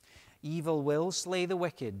Evil will slay the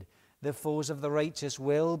wicked. The foes of the righteous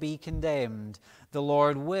will be condemned. The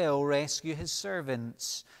Lord will rescue his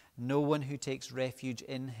servants. No one who takes refuge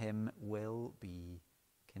in him will be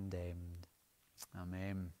condemned.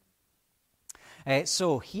 Amen.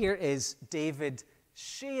 So here is David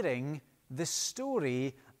sharing the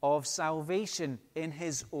story of salvation in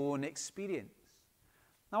his own experience.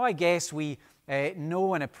 Now, I guess we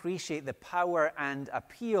know and appreciate the power and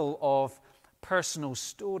appeal of personal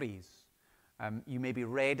stories. You maybe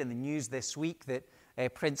read in the news this week that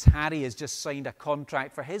Prince Harry has just signed a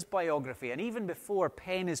contract for his biography, and even before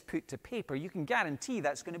pen is put to paper, you can guarantee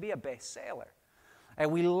that's going to be a bestseller.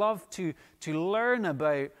 We love to learn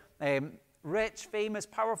about rich, famous,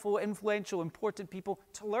 powerful, influential, important people,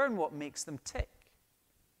 to learn what makes them tick.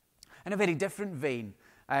 In a very different vein,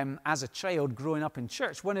 as a child growing up in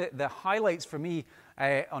church, one of the highlights for me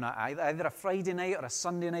on either a Friday night or a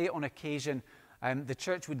Sunday night on occasion, the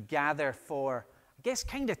church would gather for, I guess,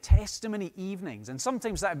 kind of testimony evenings. And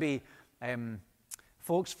sometimes that would be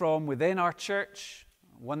folks from within our church.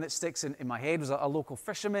 One that sticks in my head was a local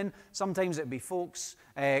fisherman. Sometimes it would be folks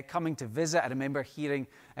coming to visit. I remember hearing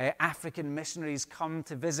African missionaries come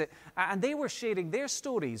to visit. And they were sharing their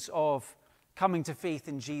stories of coming to faith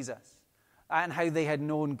in Jesus and how they had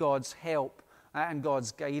known God's help and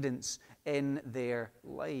God's guidance in their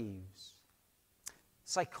lives.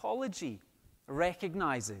 Psychology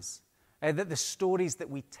recognizes that the stories that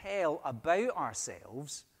we tell about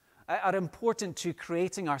ourselves are important to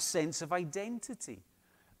creating our sense of identity,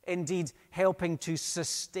 indeed helping to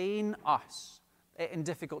sustain us in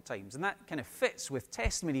difficult times. And that kind of fits with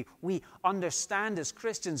testimony. We understand as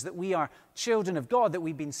Christians that we are children of God, that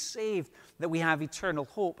we've been saved, that we have eternal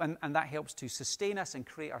hope, and that helps to sustain us and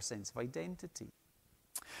create our sense of identity.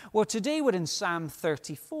 Well, today we're in Psalm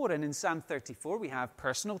 34, and in Psalm 34 we have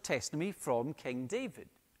personal testimony from King David.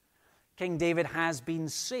 King David has been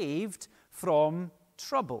saved from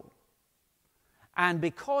trouble. And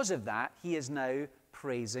because of that, he is now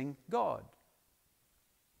praising God.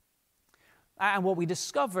 And what we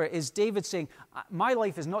discover is David saying, my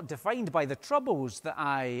life is not defined by the troubles that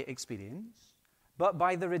I experience, but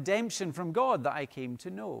by the redemption from God that I came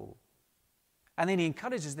to know. And then he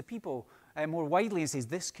encourages the people more widely and says,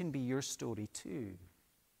 this can be your story too.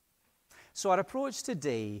 So our approach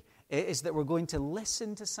today is that we're going to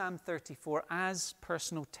listen to Psalm 34 as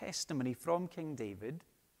personal testimony from King David,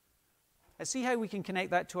 and see how we can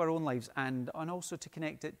connect that to our own lives and also to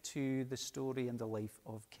connect it to the story and the life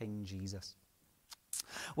of King Jesus.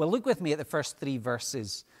 Well, look with me at the first three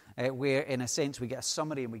verses where, in a sense, we get a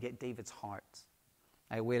summary and we get David's heart.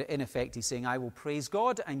 Where, in effect, he's saying, I will praise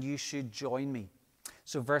God and you should join me.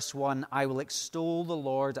 So verse 1, I will extol the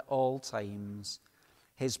Lord at all times.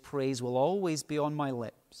 His praise will always be on my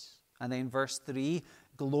lips. And then verse 3,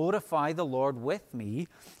 glorify the Lord with me.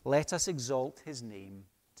 Let us exalt his name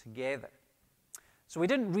together. So we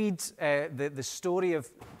didn't read the story of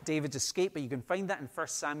David's escape, but you can find that in 1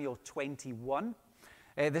 Samuel 21.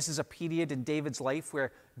 This is a period in David's life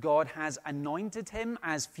where God has anointed him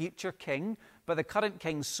as future king, but the current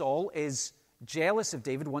king, Saul, is jealous of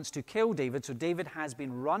David, wants to kill David, so David has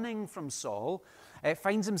been running from Saul,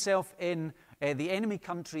 finds himself in the enemy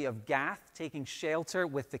country of Gath, taking shelter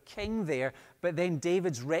with the king there, but then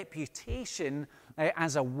David's reputation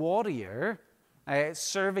as a warrior,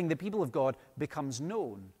 serving the people of God, becomes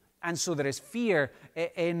known. And so there is fear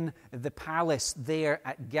in the palace there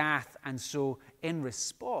at Gath. And so in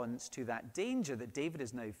response to that danger that David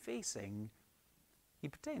is now facing, he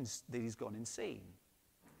pretends that he's gone insane.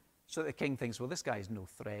 So the king thinks, well, this guy is no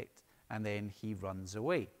threat. And then he runs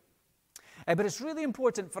away. But it's really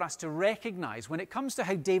important for us to recognize, when it comes to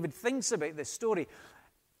how David thinks about this story,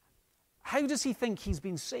 how does he think he's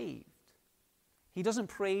been saved? He doesn't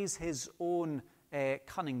praise his own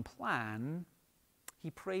cunning plan. He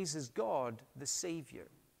praises God, the Savior.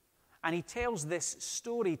 And he tells this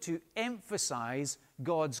story to emphasize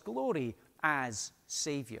God's glory as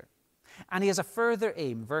Savior. And he has a further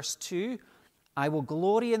aim. Verse 2, I will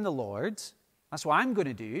glory in the Lord. That's what I'm going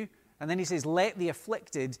to do. And then he says, let the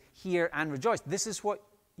afflicted hear and rejoice. This is what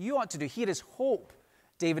you ought to do. Here is hope,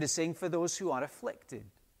 David is saying, for those who are afflicted.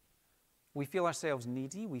 We feel ourselves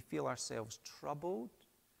needy. We feel ourselves troubled.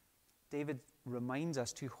 David reminds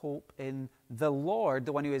us to hope in the Lord,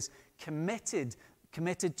 the one who is committed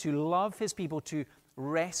to love his people, to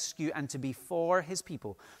rescue and to be for his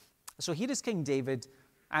people. So here is King David,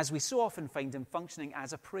 as we so often find him, functioning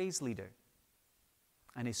as a praise leader.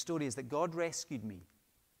 And his story is that God rescued me,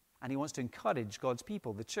 and he wants to encourage God's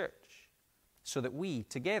people, the church, so that we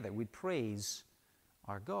together would praise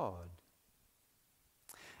our God.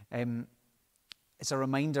 It's a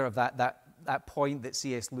reminder of that point that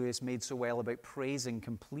C.S. Lewis made so well about praising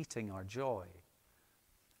completing our joy.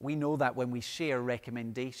 We know that when we share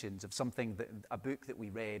recommendations of something, a book that we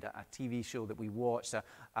read, a TV show that we watched, a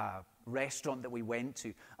restaurant that we went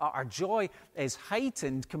to, our joy is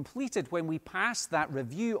heightened, completed when we pass that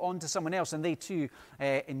review on to someone else and they too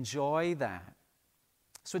enjoy that.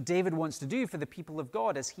 That's what David wants to do for the people of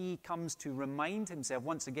God as he comes to remind himself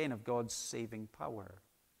once again of God's saving power.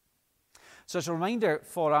 So it's a reminder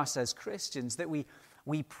for us as Christians that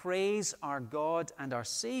we praise our God and our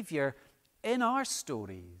Savior in our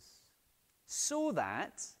stories so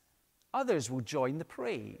that others will join the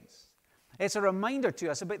praise. It's a reminder to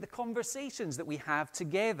us about the conversations that we have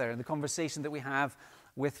together and the conversation that we have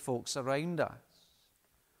with folks around us.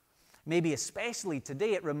 Maybe especially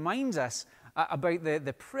today, it reminds us about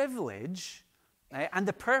the privilege and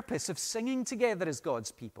the purpose of singing together as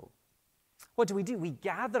God's people. What do? We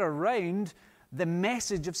gather around the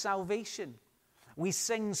message of salvation. We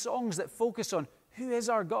sing songs that focus on who is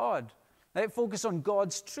our God, that focus on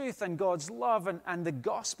God's truth and God's love and the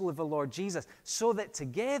gospel of the Lord Jesus, so that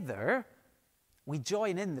together we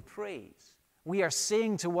join in the praise. We are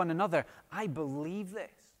saying to one another, I believe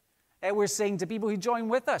this. We're saying to people who join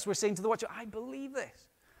with us, we're saying to the watcher, I believe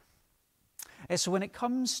this. So when it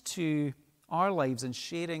comes to our lives and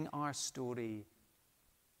sharing our story,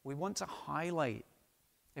 we want to highlight,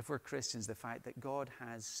 if we're Christians, the fact that God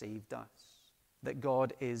has saved us, that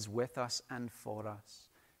God is with us and for us,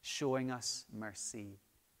 showing us mercy,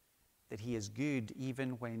 that he is good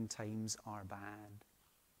even when times are bad.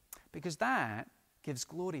 Because that gives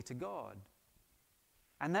glory to God.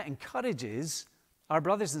 And that encourages our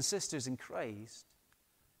brothers and sisters in Christ.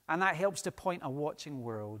 And that helps to point a watching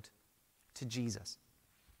world to Jesus.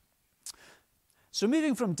 So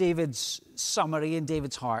moving from David's summary and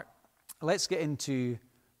David's heart, let's get into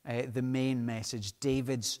the main message,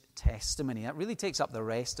 David's testimony. That really takes up the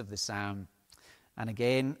rest of the psalm. And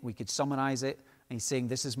again, we could summarize it. And he's saying,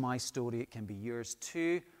 this is my story. It can be yours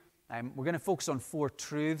too. We're going to focus on 4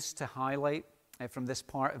 truths to highlight from this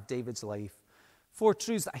part of David's life. 4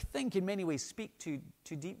 truths that I think in many ways speak to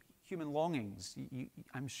deep human longings.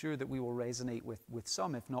 I'm sure that we will resonate with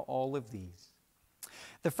some, if not all of these.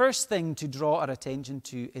 The first thing to draw our attention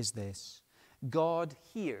to is this: God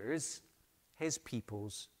hears his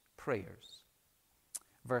people's prayers.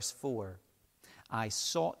 Verse 4, I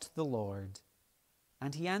sought the Lord,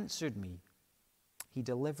 and he answered me. He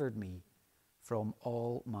delivered me from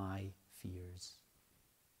all my fears.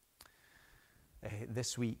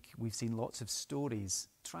 This week, we've seen lots of stories,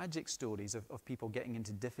 tragic stories of people getting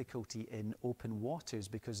into difficulty in open waters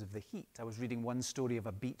because of the heat. I was reading one story of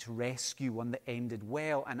a beach rescue, one that ended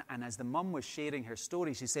well, and as the mum was sharing her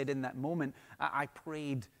story, she said, in that moment, I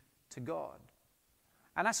prayed to God.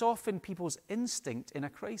 And that's often people's instinct in a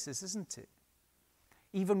crisis, isn't it?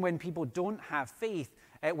 Even when people don't have faith,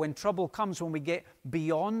 when trouble comes, when we get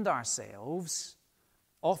beyond ourselves,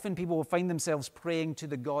 often people will find themselves praying to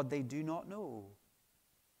the God they do not know.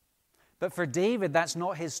 But for David, that's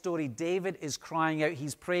not his story. David is crying out.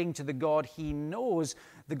 He's praying to the God he knows,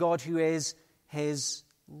 the God who is his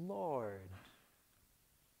Lord.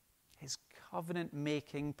 His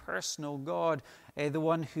covenant-making personal God, the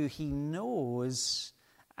one who he knows,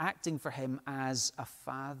 acting for him as a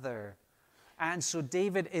father. And so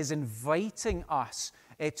David is inviting us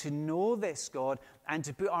to know this God and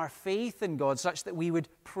to put our faith in God such that we would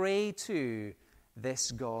pray to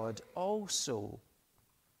this God also.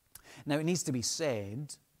 Now, it needs to be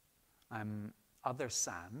said, other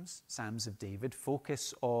Psalms of David,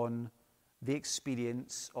 focus on the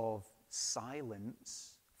experience of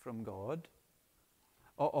silence from God,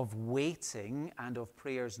 of waiting and of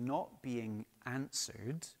prayers not being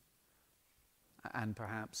answered. And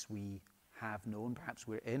perhaps we have known, perhaps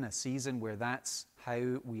we're in a season where that's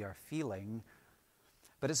how we are feeling.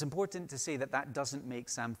 But it's important to say that that doesn't make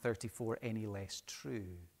Psalm 34 any less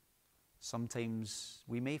true. Sometimes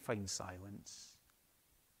we may find silence,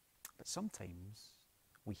 but sometimes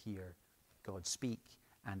we hear God speak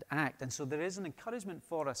and act. And so there is an encouragement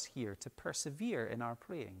for us here to persevere in our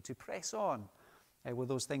praying, to press on with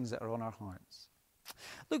those things that are on our hearts.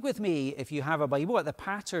 Look with me, if you have a Bible, at the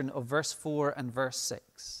pattern of verse 4 and verse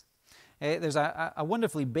 6. There's a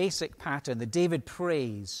wonderfully basic pattern that David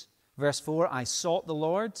prays. Verse 4, I sought the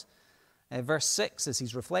Lord. Verse 6, as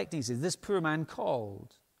he's reflecting, he says, this poor man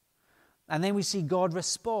called. And then we see God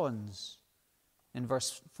responds. In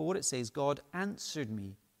verse 4, it says, God answered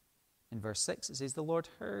me. In verse 6, it says, the Lord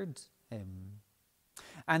heard him.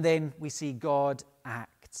 And then we see God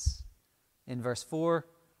acts. In verse 4,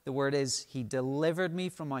 the word is, he delivered me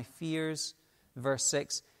from my fears. Verse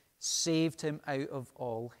 6, saved him out of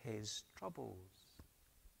all his troubles.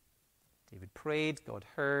 David prayed, God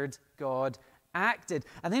heard, God acted.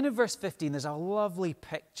 And then in verse 15, there's a lovely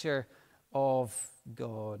picture of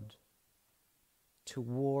God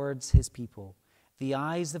towards his people. The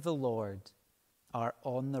eyes of the Lord are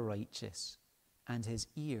on the righteous, and his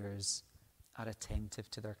ears are attentive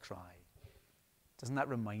to their cry. Doesn't that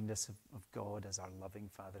remind us of God as our loving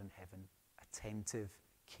Father in heaven? Attentive,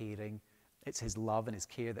 caring. It's his love and his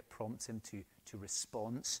care that prompts him to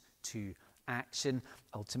response, to action,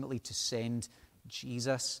 ultimately to send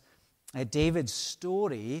Jesus. David's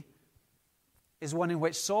story is one in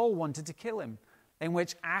which Saul wanted to kill him, in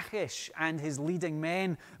which Achish and his leading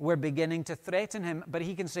men were beginning to threaten him. But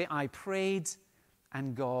he can say, I prayed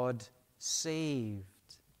and God saved.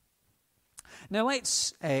 Now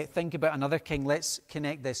let's think about another king. Let's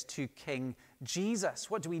connect this to King Jesus.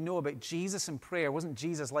 What do we know about Jesus and prayer? Wasn't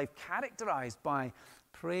Jesus' life characterized by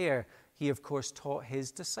prayer? He, of course, taught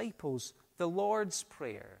his disciples the Lord's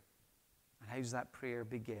Prayer. And how does that prayer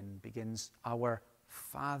begin? It begins, Our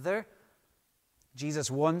Father.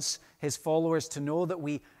 Jesus wants his followers to know that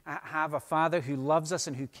we have a Father who loves us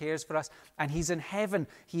and who cares for us. And he's in heaven.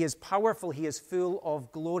 He is powerful. He is full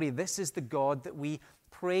of glory. This is the God that we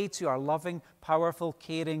pray to, our loving, powerful,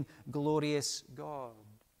 caring, glorious God.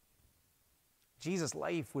 Jesus'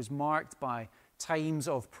 life was marked by times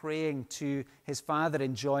of praying to his Father,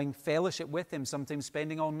 enjoying fellowship with him, sometimes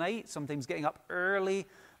spending all night, sometimes getting up early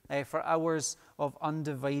for hours of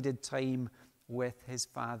undivided time with his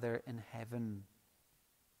Father in heaven.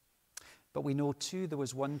 But we know too there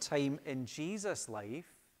was one time in Jesus'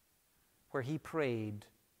 life where he prayed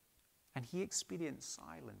and he experienced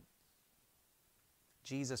silence.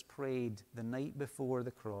 Jesus prayed the night before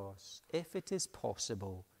the cross, if it is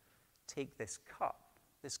possible, take this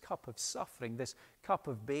cup of suffering, this cup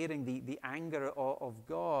of bearing the anger of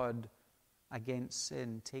God against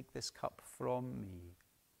sin, take this cup from me.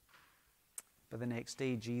 But the next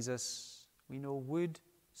day, Jesus, we know, would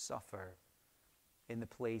suffer in the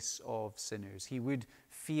place of sinners. He would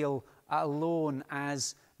feel alone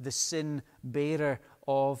as the sin bearer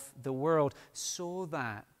of the world, so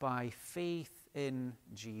that by faith in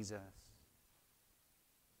Jesus,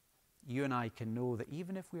 you and I can know that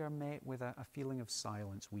even if we are met with a feeling of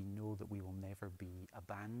silence, we know that we will never be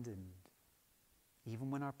abandoned, even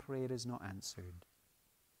when our prayer is not answered.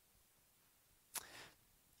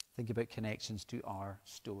 Think about connections to our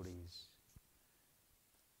stories.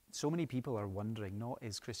 So many people are wondering, not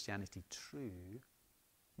is Christianity true?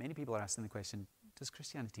 Many people are asking the question, does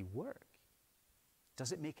Christianity work?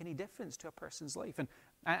 Does it make any difference to a person's life?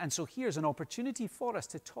 And so here's an opportunity for us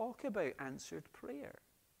to talk about answered prayer.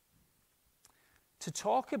 To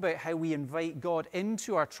talk about how we invite God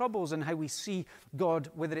into our troubles and how we see God,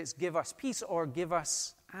 whether it's give us peace or give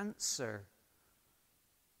us answer.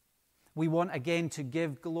 We want again to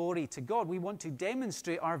give glory to God. We want to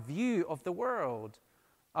demonstrate our view of the world.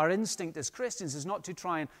 Our instinct as Christians is not to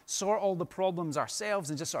try and sort all the problems ourselves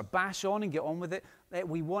and just sort of bash on and get on with it.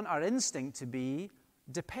 We want our instinct to be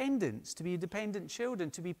dependence, to be dependent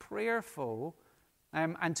children, to be prayerful,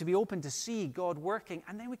 and to be open to see God working.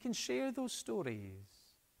 And then we can share those stories.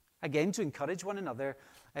 Again, to encourage one another,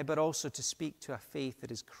 but also to speak to a faith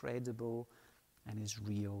that is credible and is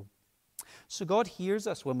real. So God hears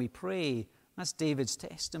us when we pray. That's David's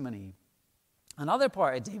testimony. Another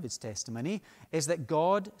part of David's testimony is that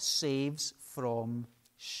God saves from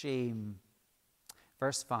shame.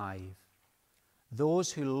 Verse 5,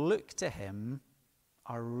 those who look to him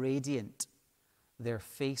are radiant. Their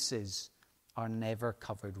faces are never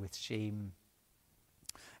covered with shame.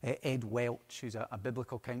 Ed Welch, who's a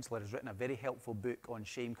biblical counselor, has written a very helpful book on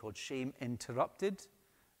shame called Shame Interrupted.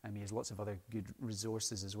 He has lots of other good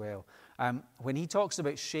resources as well. When he talks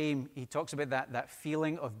about shame, he talks about that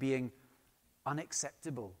feeling of being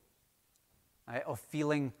unacceptable, of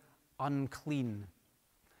feeling unclean.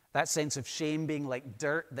 That sense of shame being like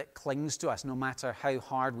dirt that clings to us no matter how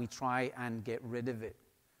hard we try and get rid of it.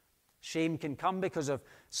 Shame can come because of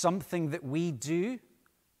something that we do,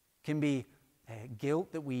 can be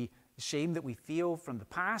guilt, shame that we feel from the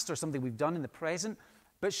past or something we've done in the present.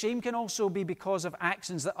 But shame can also be because of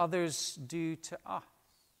actions that others do to us.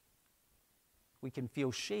 We can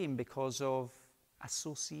feel shame because of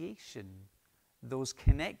association, those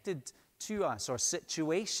connected to us, or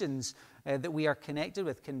situations that we are connected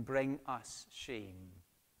with can bring us shame.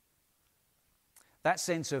 That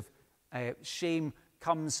sense of shame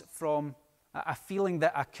comes from a feeling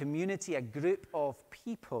that a community, a group of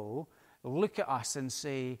people look at us and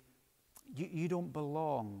say, you don't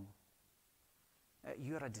belong.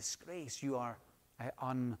 You are a disgrace. You are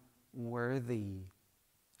unworthy.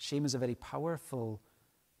 Shame is a very powerful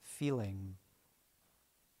feeling,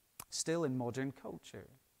 still in modern culture.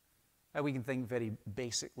 We can think very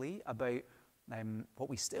basically about what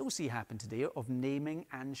we still see happen today of naming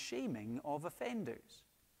and shaming of offenders.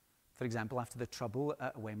 For example, after the trouble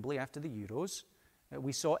at Wembley, after the Euros,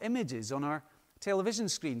 we saw images on our television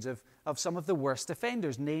screens of some of the worst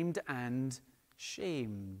offenders named and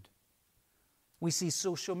shamed. We see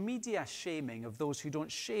social media shaming of those who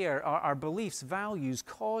don't share our beliefs, values,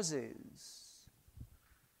 causes.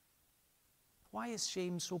 Why is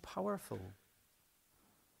shame so powerful?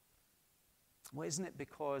 Well, isn't it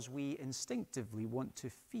because we instinctively want to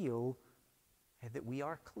feel that we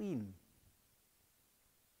are clean?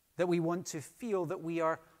 That we want to feel that we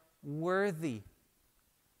are worthy,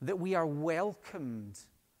 that we are welcomed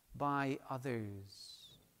by others.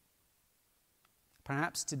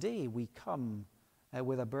 Perhaps today we come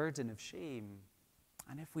with a burden of shame.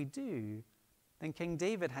 And if we do, then King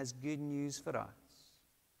David has good news for us.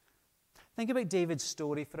 Think about David's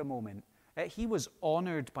story for a moment. He was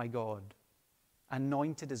honored by God,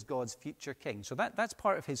 anointed as God's future king. So that's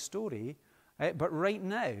part of his story. But right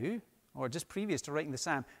now, or just previous to writing the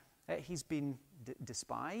psalm, he's been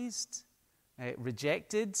despised,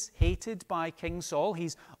 rejected, hated by King Saul.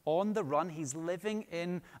 He's on the run. He's living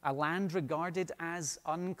in a land regarded as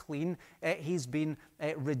unclean. He's been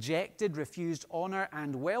rejected, refused honor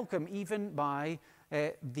and welcome, even by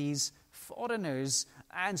these foreigners.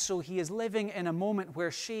 And so he is living in a moment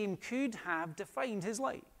where shame could have defined his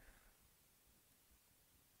life.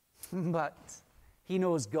 But he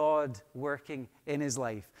knows God working in his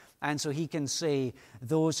life. And so he can say,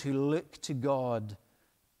 those who look to God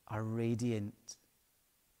are radiant.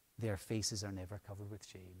 Their faces are never covered with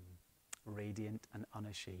shame. Radiant and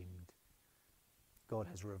unashamed. God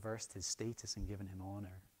has reversed his status and given him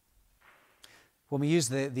honor. When we use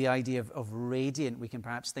the idea of radiant, we can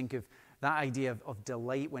perhaps think of that idea of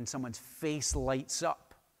delight when someone's face lights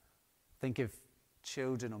up. Think of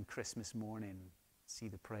children on Christmas morning. See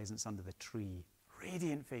the presents under the tree.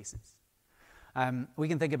 Radiant faces. We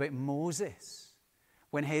can think about Moses,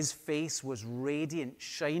 when his face was radiant,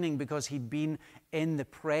 shining, because he'd been in the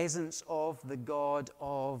presence of the God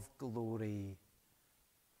of glory.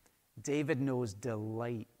 David knows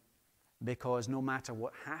delight, because no matter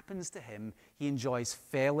what happens to him, he enjoys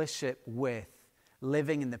fellowship with,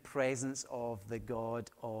 living in the presence of the God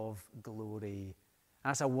of glory.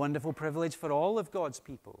 That's a wonderful privilege for all of God's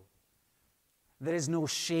people. There is no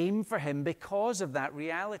shame for him because of that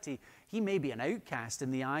reality. He may be an outcast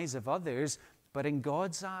in the eyes of others, but in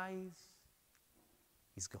God's eyes,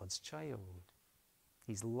 he's God's child.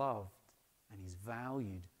 He's loved and he's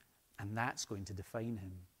valued, and that's going to define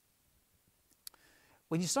him.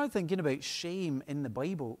 When you start thinking about shame in the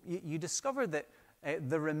Bible, you discover that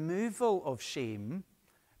the removal of shame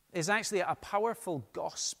is actually a powerful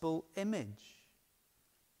gospel image.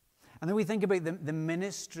 And then we think about the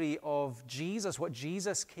ministry of Jesus, what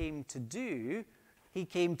Jesus came to do. He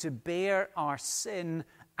came to bear our sin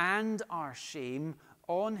and our shame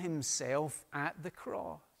on himself at the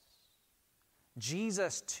cross.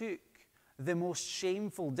 Jesus took the most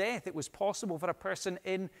shameful death it was possible for a person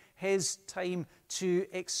in his time to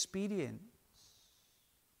experience.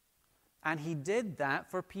 And he did that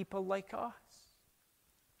for people like us.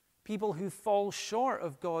 People who fall short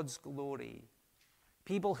of God's glory.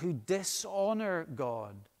 People who dishonor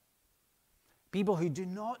God. People who do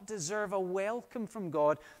not deserve a welcome from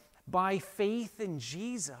God. By faith in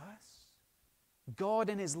Jesus, God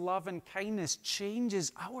in his love and kindness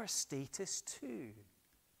changes our status too.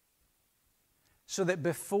 So that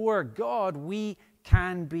before God we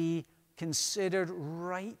can be considered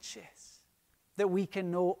righteous. That we can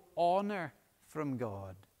know honor from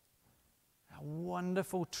God. A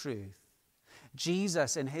wonderful truth.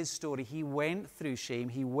 Jesus, in his story, he went through shame,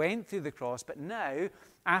 he went through the cross, but now,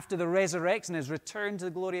 after the resurrection, his return to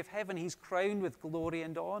the glory of heaven, he's crowned with glory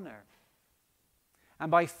and honor. And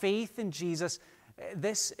by faith in Jesus,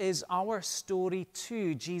 this is our story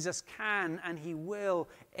too. Jesus can and he will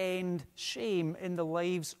end shame in the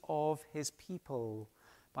lives of his people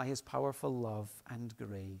by his powerful love and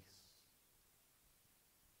grace.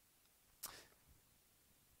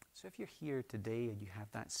 So if you're here today and you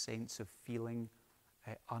have that sense of feeling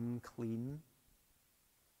unclean,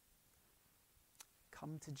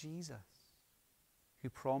 come to Jesus, who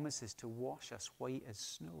promises to wash us white as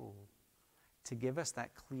snow, to give us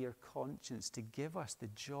that clear conscience, to give us the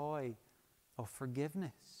joy of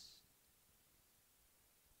forgiveness.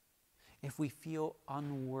 If we feel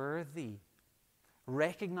unworthy,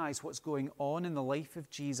 recognize what's going on in the life of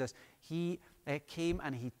Jesus. He came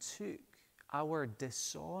and he took our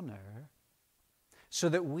dishonor so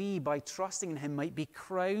that we, by trusting in him, might be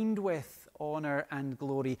crowned with honor and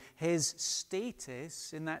glory. His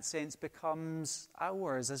status, in that sense, becomes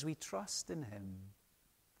ours as we trust in him.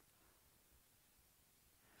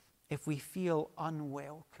 If we feel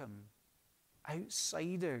unwelcome,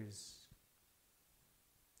 outsiders,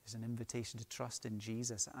 there's an invitation to trust in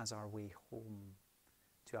Jesus as our way home,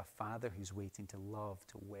 to a Father who's waiting to love,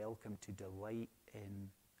 to welcome, to delight in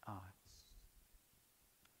us.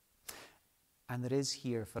 And there is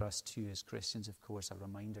here for us too, as Christians, of course, a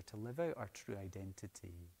reminder to live out our true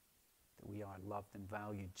identity, that we are loved and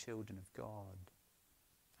valued children of God.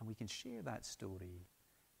 And we can share that story.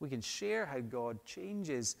 We can share how God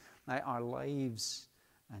changes our lives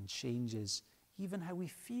and changes even how we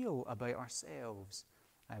feel about ourselves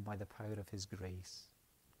by the power of his grace.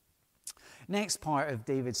 Next part of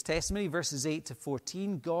David's testimony, verses 8 to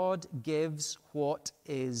 14, God gives what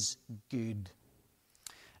is good.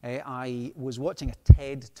 I was watching a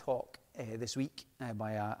TED talk this week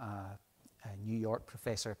by a New York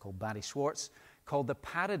professor called Barry Schwartz, called The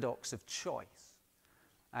Paradox of Choice.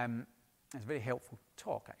 It's a very helpful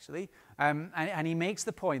talk, actually. And he makes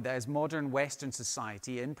the point that as modern Western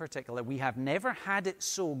society in particular, we have never had it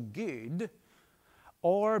so good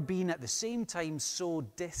or been at the same time so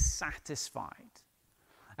dissatisfied.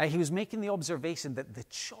 He was making the observation that the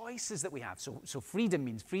choices that we have, so freedom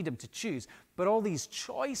means freedom to choose, but all these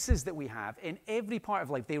choices that we have in every part of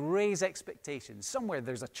life, they raise expectations. Somewhere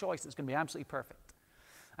there's a choice that's going to be absolutely perfect.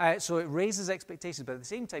 So it raises expectations, but at the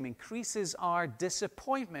same time increases our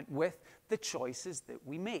disappointment with the choices that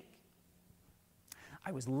we make.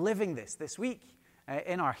 I was living this week.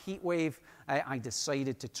 In our heat wave, I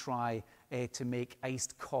decided to try to make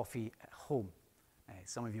iced coffee at home.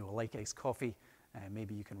 Some of you will like iced coffee.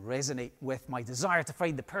 Maybe you can resonate with my desire to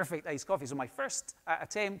find the perfect iced coffee. So my first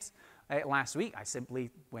attempt last week, I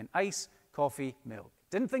simply went ice, coffee, milk.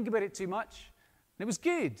 Didn't think about it too much, and it was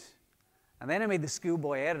good. And then I made the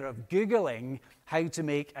schoolboy error of Googling how to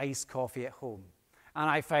make iced coffee at home. And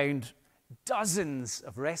I found dozens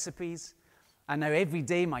of recipes. And now every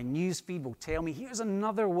day my newsfeed will tell me, here's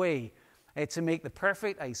another way to make the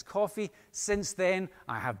perfect iced coffee. Since then,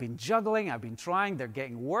 I have been juggling, I've been trying, they're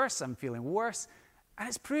getting worse, I'm feeling worse. And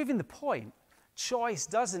it's proving the point. Choice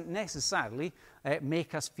doesn't necessarily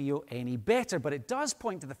make us feel any better, but it does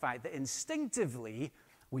point to the fact that instinctively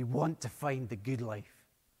we want to find the good life.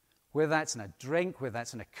 Whether that's in a drink, whether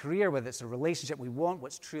that's in a career, whether it's a relationship, we want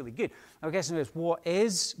what's truly good. Now, the question is, what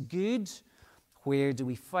is good? Where do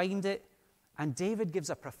we find it? And David gives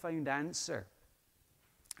a profound answer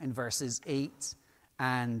in verses 8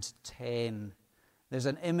 and 10. There's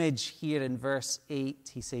an image here in verse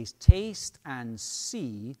 8. He says, "Taste and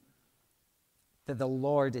see that the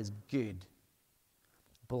Lord is good.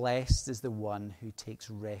 Blessed is the one who takes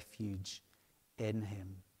refuge in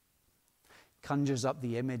him." Conjures up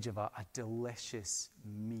the image of a delicious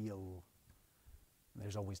meal.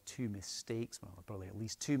 There's always two mistakes, well, probably at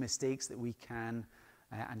least two mistakes that we can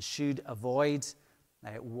and should avoid.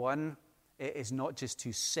 One is not just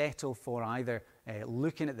to settle for either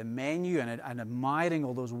looking at the menu and admiring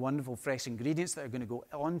all those wonderful fresh ingredients that are going to go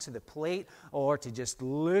onto the plate, or to just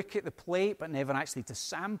look at the plate but never actually to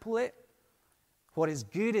sample it. What is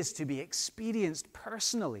good is to be experienced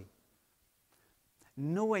personally.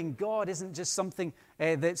 Knowing God isn't just something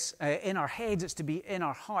that's in our heads, it's to be in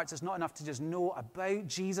our hearts. It's not enough to just know about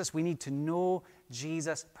Jesus. We need to know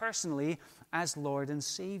Jesus personally as Lord and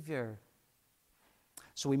Savior.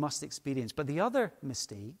 So we must experience. But the other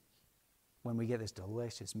mistake, when we get this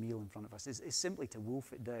delicious meal in front of us, is simply to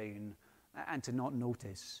wolf it down and to not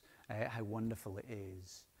notice how wonderful it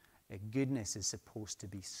is. Goodness is supposed to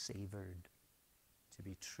be savored, to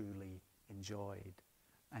be truly enjoyed.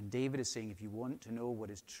 And David is saying, if you want to know what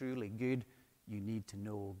is truly good, you need to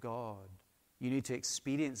know God. You need to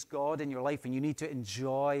experience God in your life, and you need to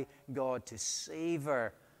enjoy God, to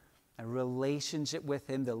savor a relationship with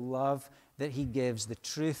him, the love that he gives, the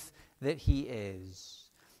truth that he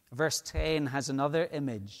is. Verse 10 has another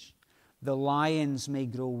image. The lions may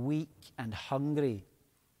grow weak and hungry,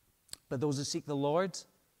 but those who seek the Lord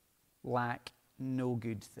lack no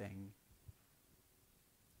good thing.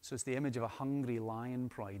 So it's the image of a hungry lion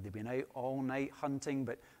pride. They've been out all night hunting,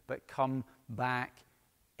 but come back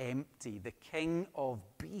empty. The king of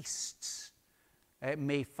beasts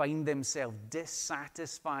may find themselves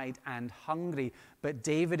dissatisfied and hungry. But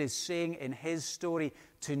David is saying in his story,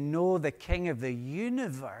 to know the king of the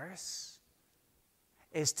universe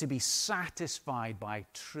is to be satisfied by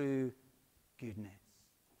true goodness.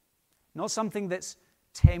 Not something that's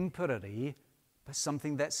temporary, but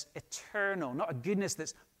something that's eternal. Not a goodness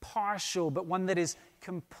that's partial, but one that is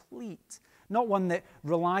complete. Not one that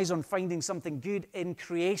relies on finding something good in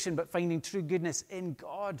creation, but finding true goodness in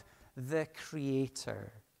God, the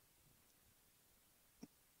Creator.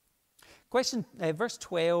 Verse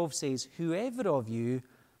 12 says, "Whoever of you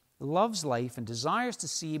loves life and desires to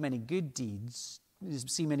see many good days,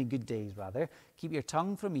 keep your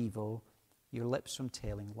tongue from evil, your lips from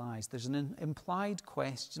telling lies." There's an implied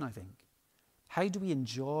question, I think. How do we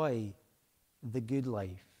enjoy the good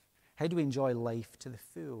life? How do we enjoy life to the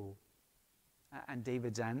full? And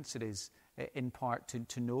David's answer is, in part,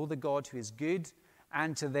 to know the God who is good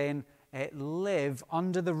and to then live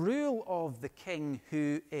under the rule of the King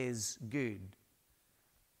who is good.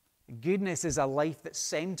 Goodness is a life that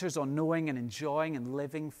centers on knowing and enjoying and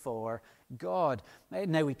living for God.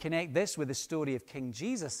 Now we connect this with the story of King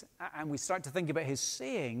Jesus, and we start to think about his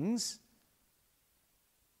sayings,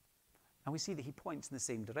 and we see that he points in the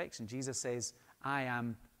same direction. Jesus says, "I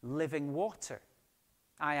am living water.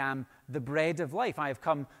 I am the bread of life. I have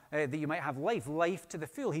come that you might have life to the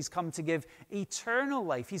full." He's come to give eternal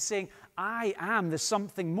life. He's saying, I am the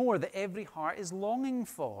something more that every heart is longing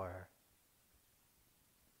for.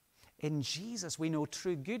 In Jesus, we know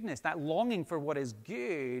true goodness. That longing for what is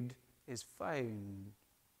good is found.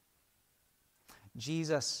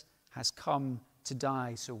 Jesus has come to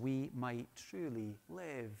die so we might truly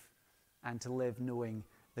live, and to live knowing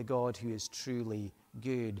the God who is truly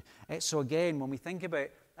good. So again, when we think about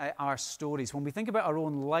our stories, when we think about our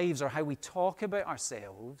own lives or how we talk about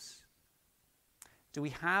ourselves, do we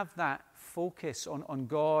have that focus on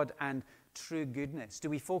God and true goodness? Do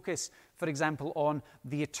we focus, for example, on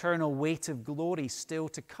the eternal weight of glory still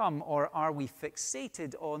to come, or are we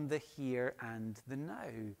fixated on the here and the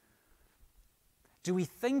now? Do we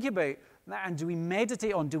think about that, and do we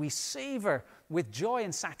meditate on, do we savor with joy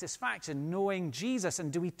and satisfaction knowing Jesus,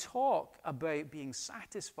 and do we talk about being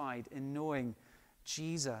satisfied in knowing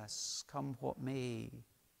Jesus, come what may?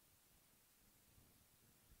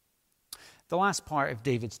 The last part of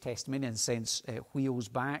David's testimony, in a sense, wheels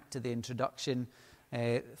back to the introduction.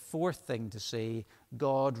 Fourth thing to say,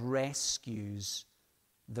 God rescues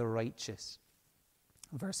the righteous.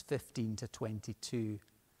 Verse 15 to 22.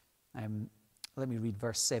 Let me read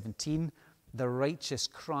verse 17. "The righteous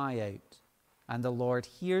cry out, and the Lord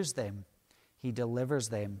hears them. He delivers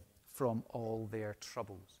them from all their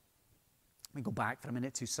troubles." Let me go back for a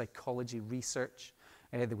minute to psychology research.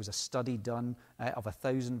 There was a study done of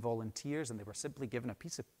 1,000 volunteers, and they were simply given a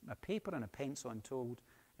piece of paper and a pencil and told,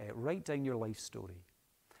 write down your life story.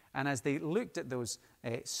 And as they looked at those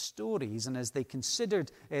stories, and as they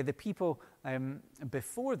considered the people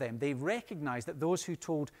before them, they recognized that those who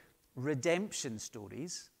told redemption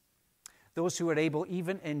stories, those who were able,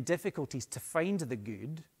 even in difficulties, to find the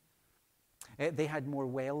good, they had more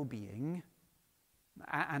well-being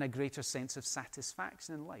and a greater sense of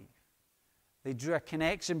satisfaction in life. They drew a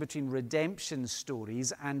connection between redemption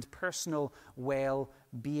stories and personal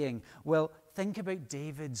well-being. Well, think about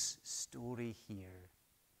David's story here.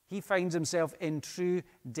 He finds himself in true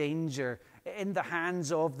danger, in the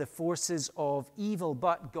hands of the forces of evil,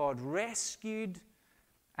 but God rescued,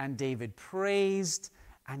 and David praised,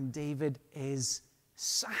 and David is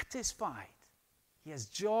satisfied. He has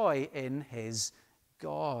joy in his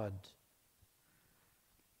God.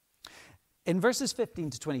 In verses 15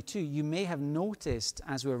 to 22, you may have noticed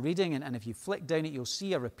as we're reading, and if you flick down it, you'll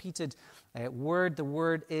see a repeated word. The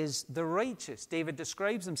word is the righteous. David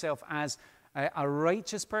describes himself as a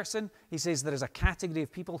righteous person. He says there is a category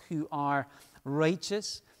of people who are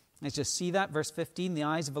righteous. Let's just see that. Verse 15, "The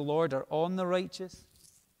eyes of the Lord are on the righteous."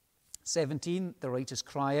 17, "The righteous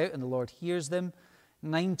cry out, and the Lord hears them."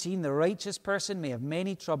 19, "The righteous person may have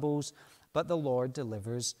many troubles, but the Lord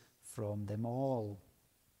delivers from them all."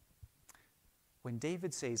 When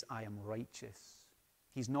David says, "I am righteous,"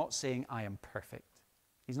 he's not saying, "I am perfect."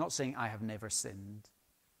 He's not saying, "I have never sinned."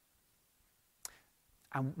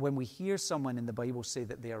 And when we hear someone in the Bible say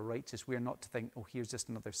that they are righteous, we are not to think, "Oh, here's just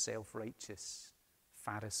another self-righteous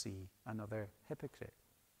Pharisee, another hypocrite."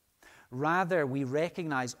 Rather, we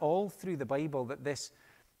recognize all through the Bible that this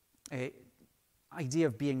idea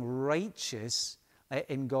of being righteous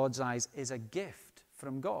in God's eyes is a gift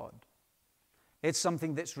from God. It's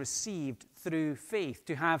something that's received through faith.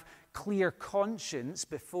 To have clear conscience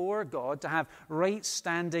before God, to have right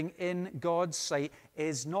standing in God's sight,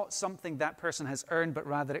 is not something that person has earned, but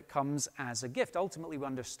rather it comes as a gift. Ultimately, we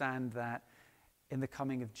understand that in the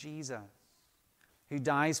coming of Jesus, who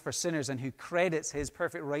dies for sinners and who credits his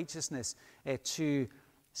perfect righteousness to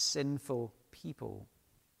sinful people.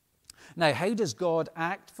 Now, how does God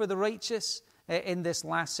act for the righteous? In this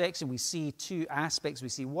last section, we see two aspects. We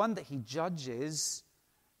see one, that he judges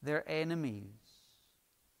their enemies.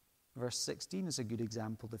 Verse 16 is a good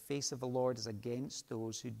example. The face of the Lord is against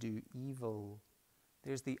those who do evil.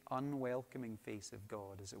 There's the unwelcoming face of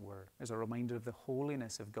God, as it were, as a reminder of the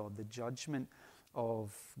holiness of God, the judgment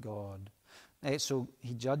of God. So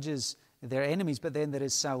he judges their enemies, but then there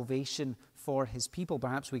is salvation for his people.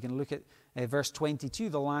 Perhaps we can look at verse 22,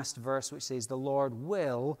 the last verse, which says, "The Lord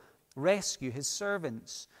will rescue his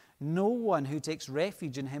servants. No one who takes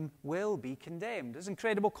refuge in him will be condemned." There's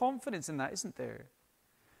incredible confidence in that, isn't there?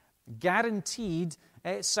 Guaranteed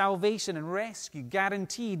salvation and rescue,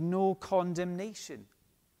 guaranteed no condemnation.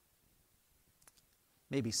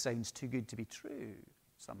 Maybe sounds too good to be true,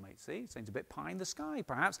 some might say. Sounds a bit pie in the sky,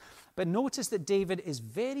 perhaps. But notice that David is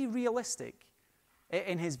very realistic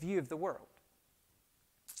in his view of the world.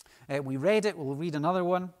 We read it, we'll read another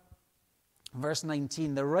one. Verse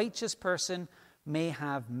 19, "The righteous person may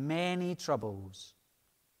have many troubles,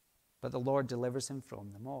 but the Lord delivers him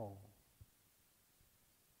from them all."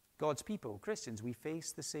 God's people, Christians, we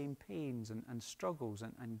face the same pains and struggles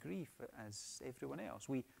and grief as everyone else.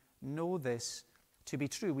 We know this to be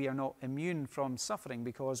true. We are not immune from suffering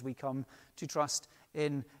because we come to trust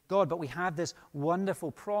in God. But we have this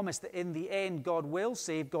wonderful promise that in the end, God will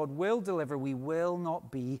save, God will deliver. We will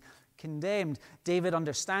not be condemned. David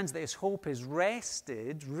understands that his hope is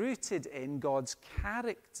rooted in God's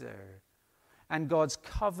character and God's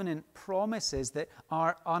covenant promises that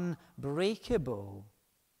are unbreakable.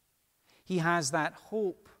 He has that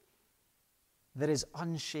hope that is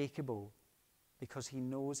unshakable because he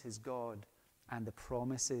knows his God and the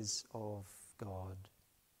promises of God.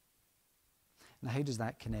 Now, how does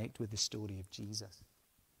that connect with the story of Jesus?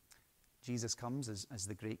 Jesus comes as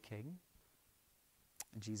the great king.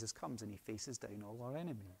 And Jesus comes and he faces down all our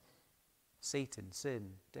enemies. Satan,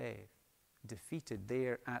 sin, death, defeated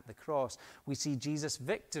there at the cross. We see Jesus'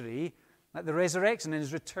 victory at the resurrection and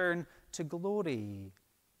his return to glory.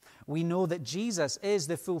 We know that Jesus is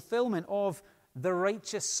the fulfillment of the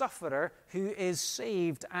righteous sufferer who is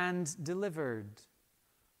saved and delivered.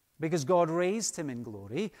 Because God raised him in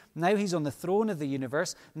glory. Now he's on the throne of the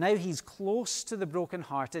universe. Now he's close to the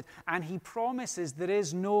brokenhearted. And he promises there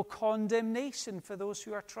is no condemnation for those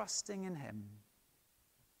who are trusting in him.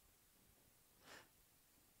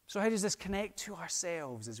 So how does this connect to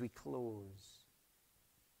ourselves as we close?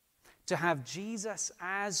 To have Jesus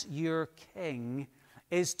as your King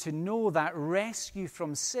is to know that rescue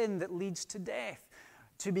from sin that leads to death,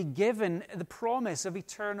 to be given the promise of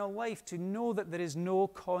eternal life, to know that there is no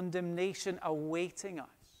condemnation awaiting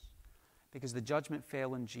us, because the judgment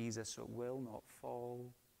fell on Jesus, so it will not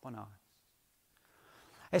fall on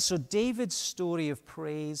us. So David's story of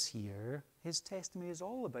praise here, his testimony is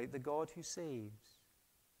all about the God who saves.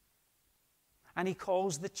 And he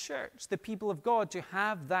calls the church, the people of God, to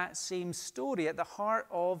have that same story at the heart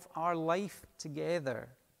of our life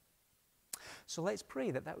together. So let's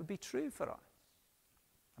pray that that would be true for us.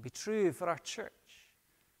 It would be true for our church,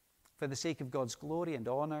 for the sake of God's glory and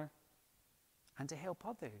honor, and to help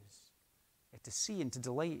others, to see and to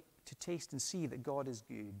delight, to taste and see that God is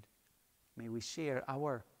good. May we share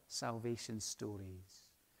our salvation stories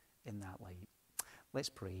in that light. Let's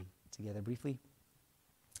pray together briefly.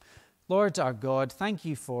 Lord our God, thank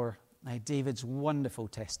you for David's wonderful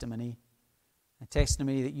testimony, a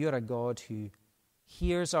testimony that you're a God who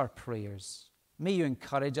hears our prayers. May you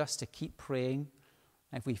encourage us to keep praying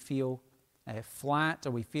if we feel flat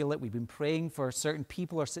or we feel that we've been praying for certain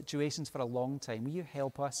people or situations for a long time. Will you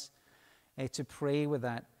help us to pray with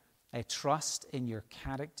that trust in your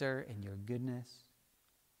character, in your goodness?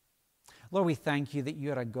 Lord, we thank you that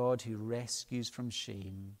you're a God who rescues from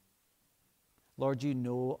shame. Lord, you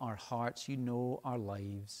know our hearts, you know our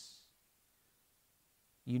lives.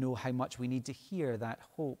 You know how much we need to hear that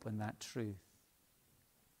hope and that truth.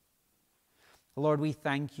 Lord, we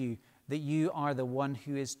thank you that you are the one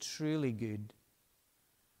who is truly good.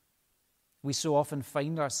 We so often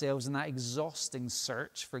find ourselves in that exhausting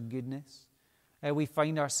search for goodness. We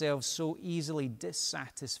find ourselves so easily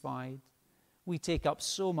dissatisfied. We take up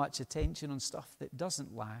so much attention on stuff that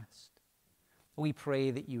doesn't last. We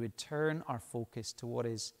pray that you would turn our focus to what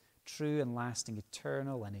is true and lasting,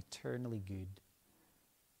 eternal and eternally good,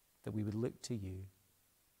 that we would look to you.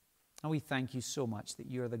 And we thank you so much that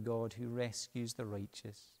you are the God who rescues the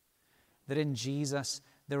righteous, that in Jesus,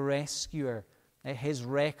 the rescuer, his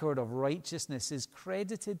record of righteousness is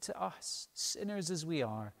credited to us, sinners as we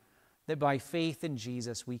are, that by faith in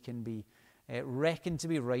Jesus we can be reckoned to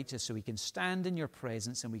be righteous, so we can stand in your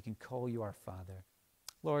presence and we can call you our Father.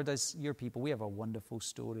 Lord, as your people, we have a wonderful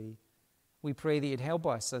story. We pray that you'd help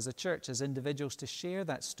us as a church, as individuals, to share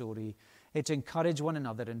that story, to encourage one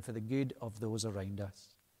another and for the good of those around us.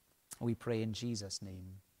 We pray in Jesus'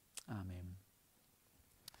 name. Amen.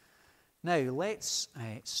 Now let's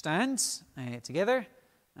stand together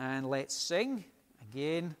and let's sing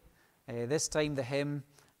again, this time the hymn,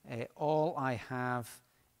 All I Have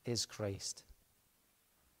is Christ.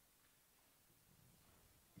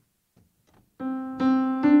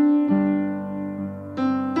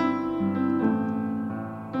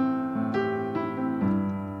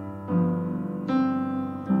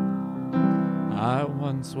 I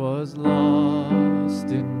once was lost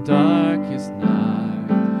in darkest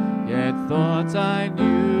night, yet thought I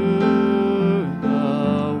knew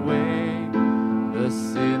the way. The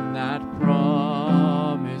sin that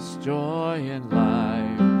promised joy and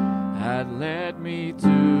life had led me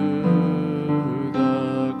to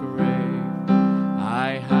the grave.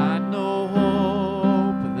 I had no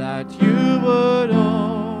hope that you would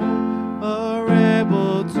own a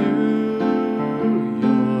rebel to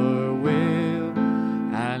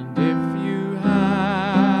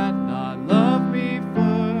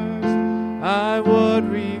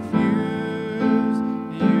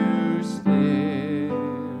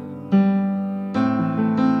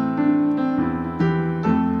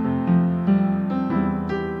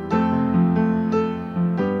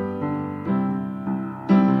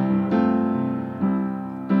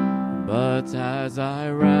as I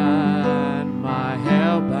ran my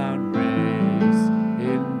hell-bound race,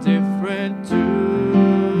 indifferent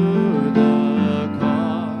to the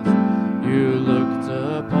cause, you looked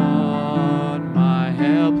upon my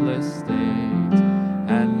helpless state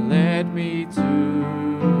and led me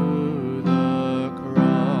to the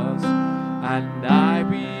cross, and I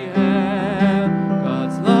beheld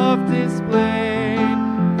God's love displayed.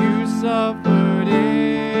 You suffered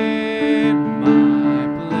in my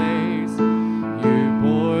place. You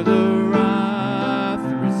bore the wrath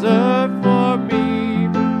reserved for me.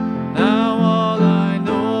 Now all I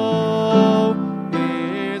know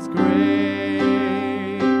is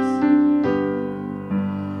grace.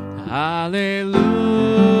 Hallelujah.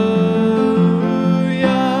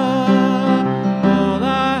 All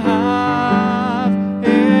I have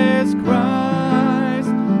is Christ.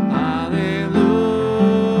 Hallelujah.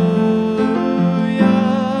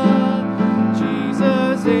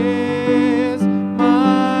 Jesus is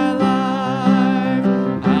my life.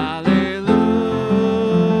 Hallelujah.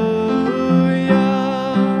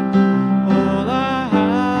 All I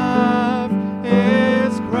have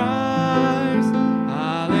is Christ.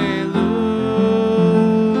 Hallelujah.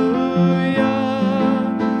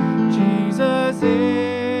 Jesus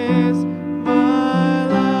is my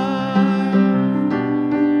life.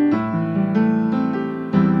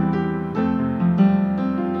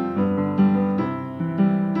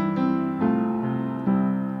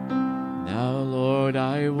 Now, Lord,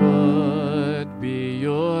 I would be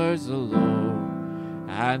yours alone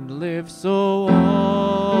and live so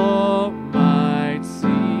all might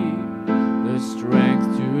see the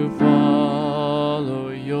strength to follow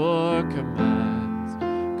your commands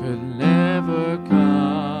could never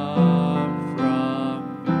come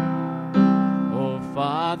from me. Oh,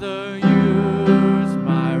 Father, use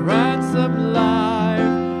my ransom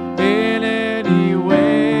life in any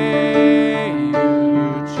way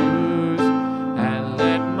you choose, and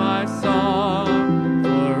let my song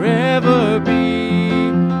forever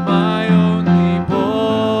be my only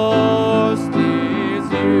boast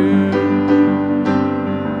is you.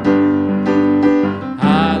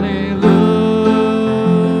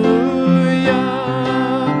 Hallelujah.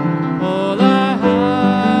 All I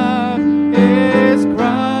have is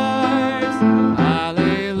Christ.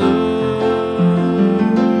 Hallelujah.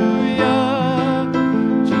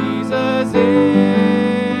 Jesus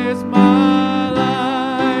is my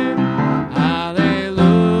life. Hallelujah.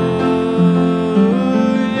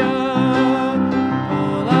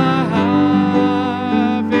 All I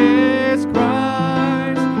have is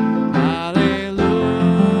Christ. Hallelujah.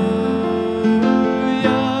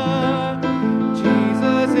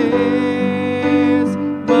 Jesus is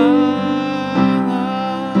my life.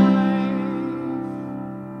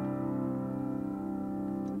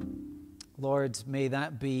 Lord, may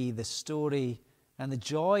that be the story and the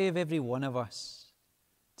joy of every one of us,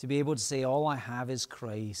 to be able to say, all I have is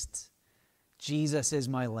Christ. Jesus is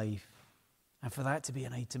my life. And for that to be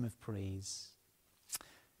an item of praise.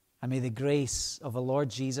 And may the grace of the Lord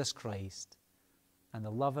Jesus Christ and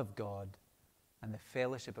the love of God and the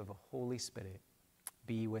fellowship of the Holy Spirit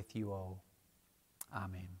be with you all.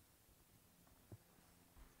 Amen.